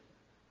amazing.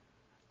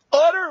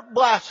 Utter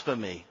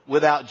blasphemy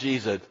without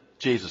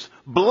Jesus.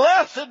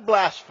 Blessed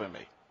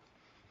blasphemy.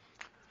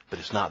 But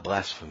it's not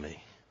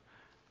blasphemy.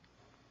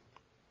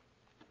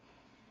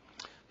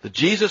 The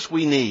Jesus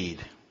we need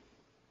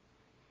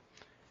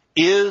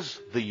is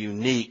the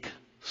unique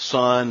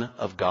Son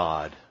of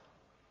God,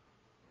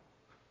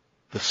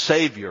 the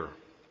Savior,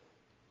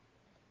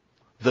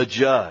 the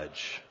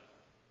Judge,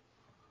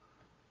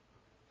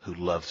 who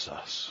loves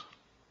us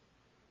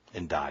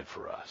and died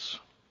for us.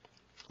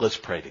 Let's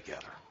pray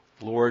together.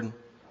 Lord,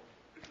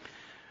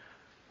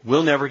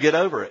 we'll never get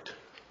over it.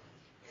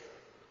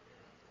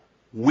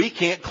 We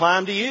can't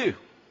climb to you.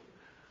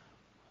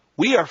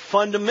 We are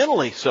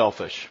fundamentally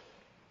selfish.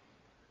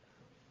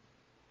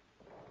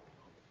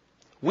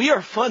 We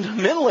are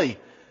fundamentally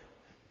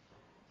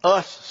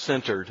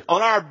us-centered.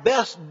 On our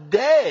best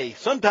day,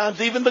 sometimes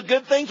even the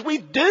good things we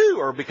do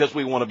are because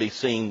we want to be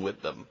seen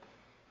with them.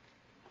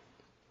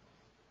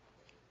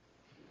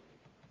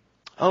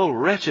 Oh,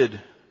 wretched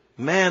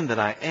man that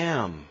I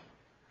am,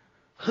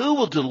 who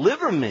will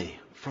deliver me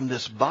from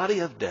this body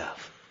of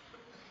death?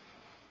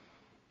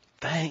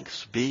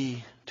 Thanks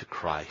be to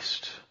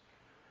Christ,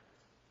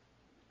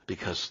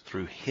 because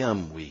through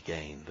Him we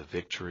gain the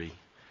victory.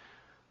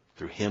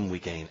 Through Him we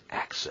gain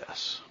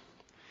access.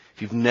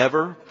 If you've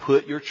never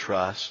put your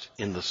trust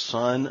in the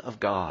Son of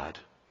God,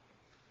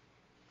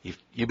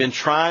 you've been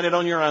trying it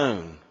on your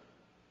own,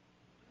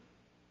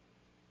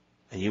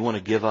 and you want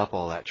to give up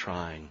all that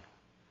trying,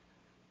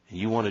 and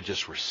you want to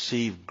just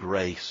receive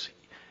grace.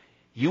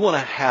 You want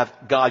to have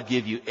God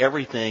give you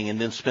everything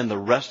and then spend the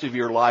rest of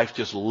your life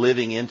just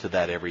living into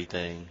that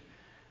everything.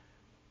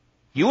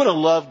 You want to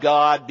love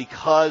God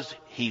because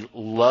He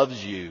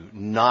loves you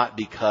not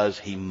because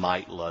He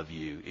might love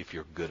you if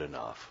you're good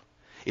enough.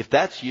 If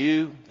that's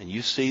you and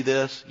you see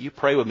this, you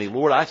pray with me,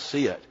 Lord, I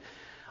see it.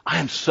 I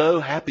am so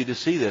happy to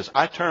see this.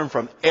 I turn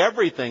from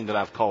everything that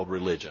I've called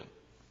religion.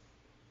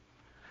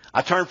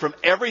 I turn from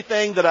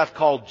everything that I've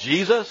called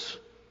Jesus,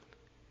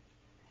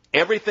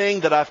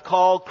 everything that I've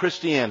called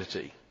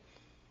Christianity,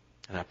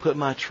 and I put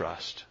my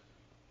trust,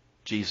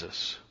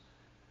 Jesus,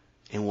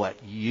 in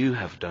what you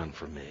have done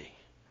for me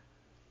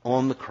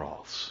on the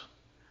cross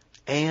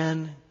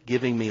and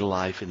giving me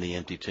life in the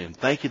empty tomb.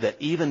 Thank you that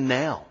even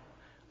now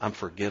I'm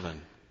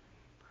forgiven.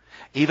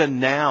 Even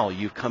now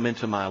you've come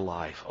into my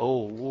life. Oh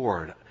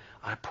Lord,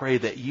 I pray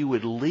that you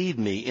would lead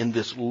me in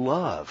this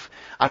love.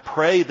 I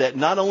pray that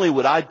not only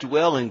would I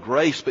dwell in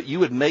grace, but you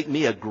would make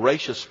me a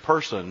gracious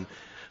person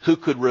who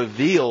could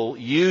reveal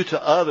you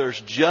to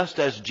others just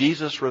as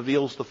Jesus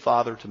reveals the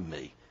Father to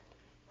me.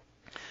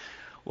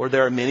 Lord,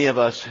 there are many of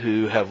us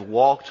who have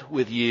walked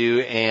with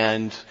you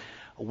and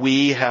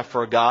we have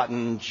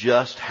forgotten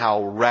just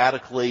how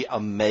radically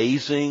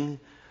amazing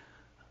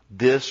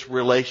this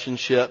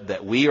relationship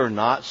that we are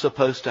not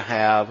supposed to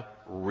have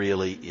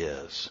really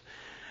is.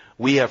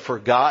 We have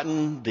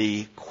forgotten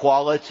the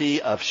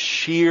quality of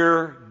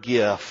sheer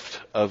gift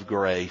of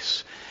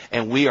grace,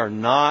 and we are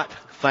not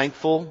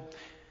thankful.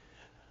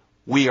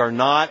 We are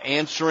not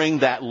answering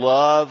that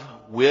love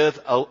with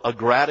a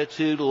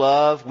gratitude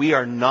love. We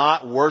are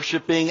not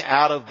worshiping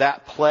out of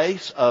that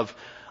place of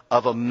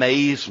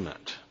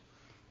amazement.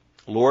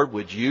 Lord,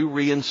 would you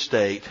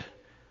reinstate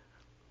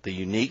the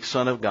unique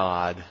Son of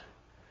God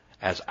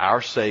as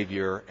our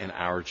Savior and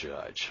our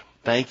Judge?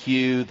 Thank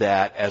you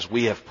that as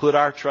we have put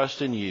our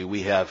trust in you,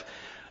 we have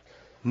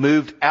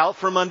moved out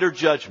from under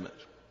judgment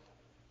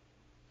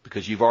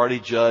because you've already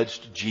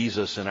judged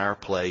Jesus in our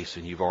place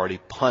and you've already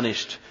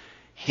punished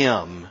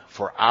Him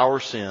for our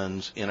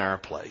sins in our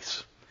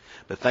place.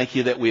 But thank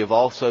you that we have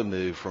also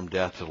moved from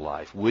death to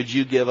life. Would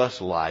you give us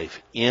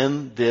life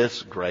in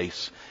this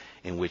grace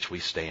in which we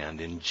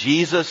stand? In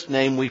Jesus'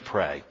 name we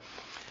pray.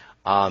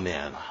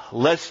 Amen.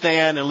 Let's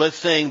stand and let's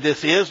sing,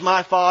 "This is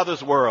my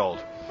Father's world."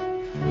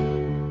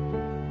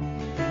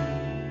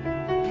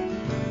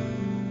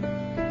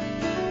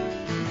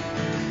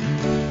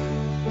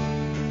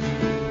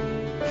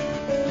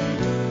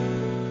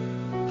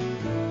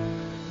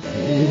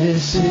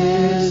 This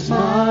is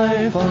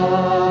my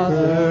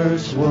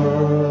Father's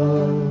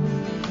world,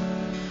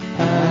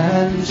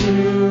 and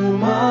to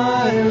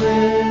my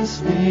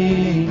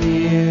listening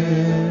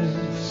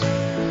ears,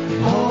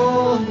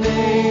 whole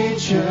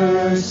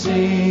nature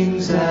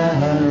sings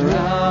and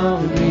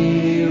around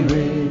me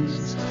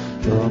rings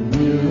the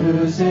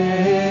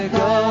music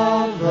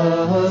of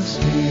the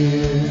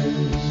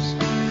spheres.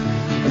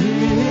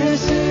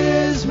 This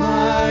is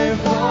my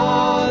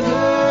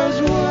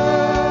Father's world.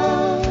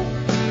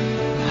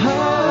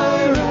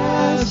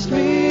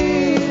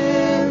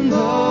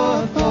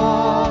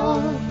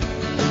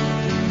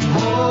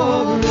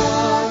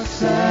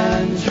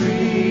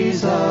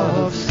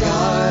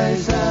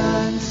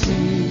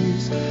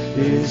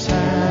 His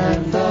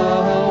hand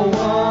the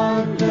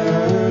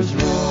wonders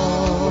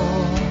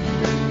wrought.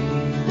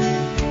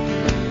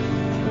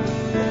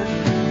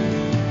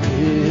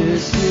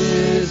 This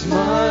is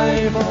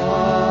my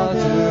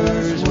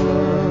Father's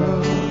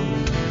world.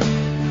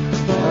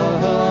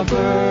 The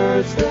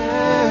birds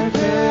their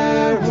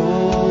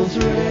carols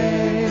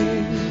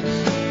raise.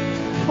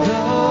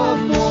 The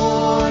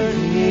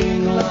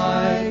morning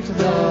light,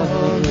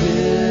 the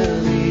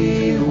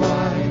lily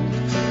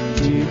white,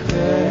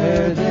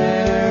 declare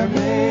their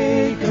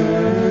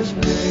Maker's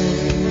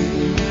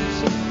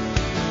praise.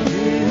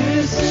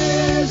 This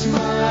is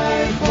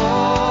my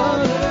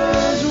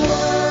Father's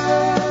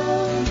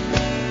world.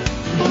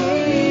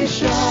 He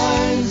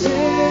shines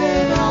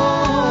in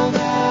all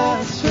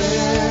that's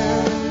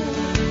fair.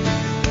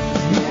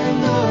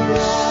 In the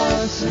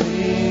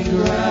rustling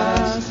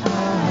grass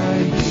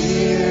I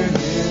hear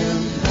Him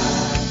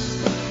pass.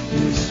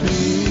 He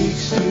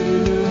speaks to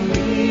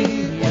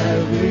me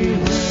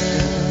everywhere.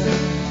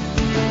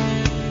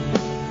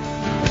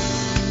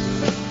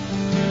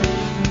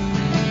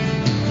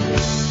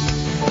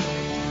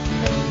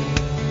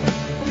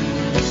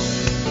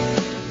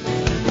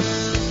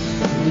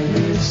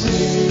 This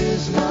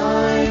is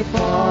my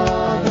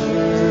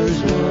Father's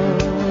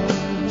world.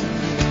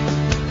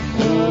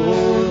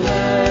 Oh,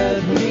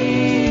 let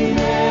me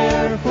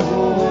ne'er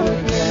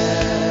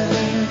forget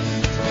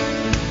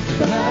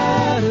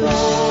that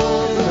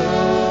though the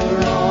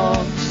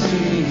wrong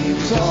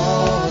seems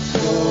all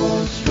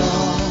so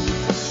strong,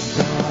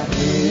 God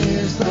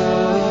is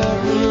the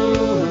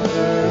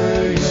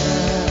ruler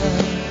yet.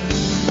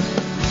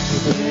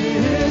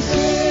 This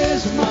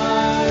is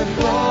my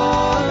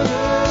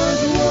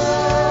Father's world.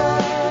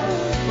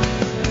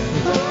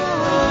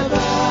 The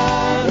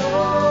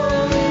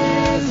battle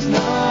is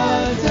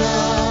not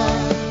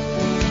done.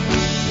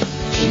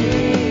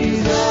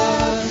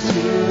 Jesus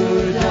who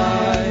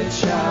died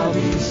shall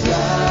be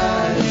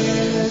satisfied,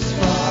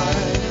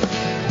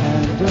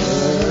 and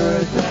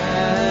earth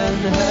and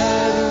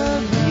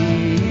heaven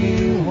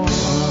He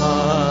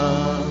won.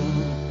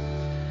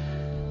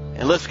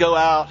 Let's go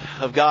out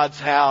of God's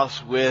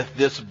house with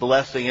this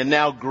blessing. And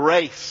now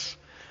grace,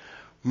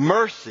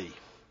 mercy,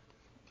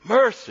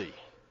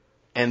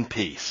 and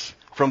peace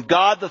from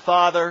God the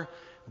Father,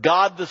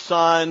 God the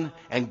Son,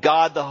 and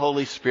God the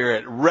Holy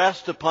Spirit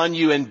rest upon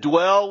you and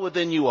dwell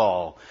within you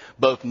all,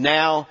 both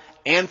now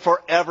and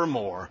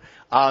forevermore.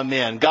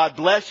 Amen. God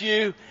bless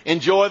you.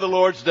 Enjoy the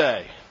Lord's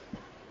day.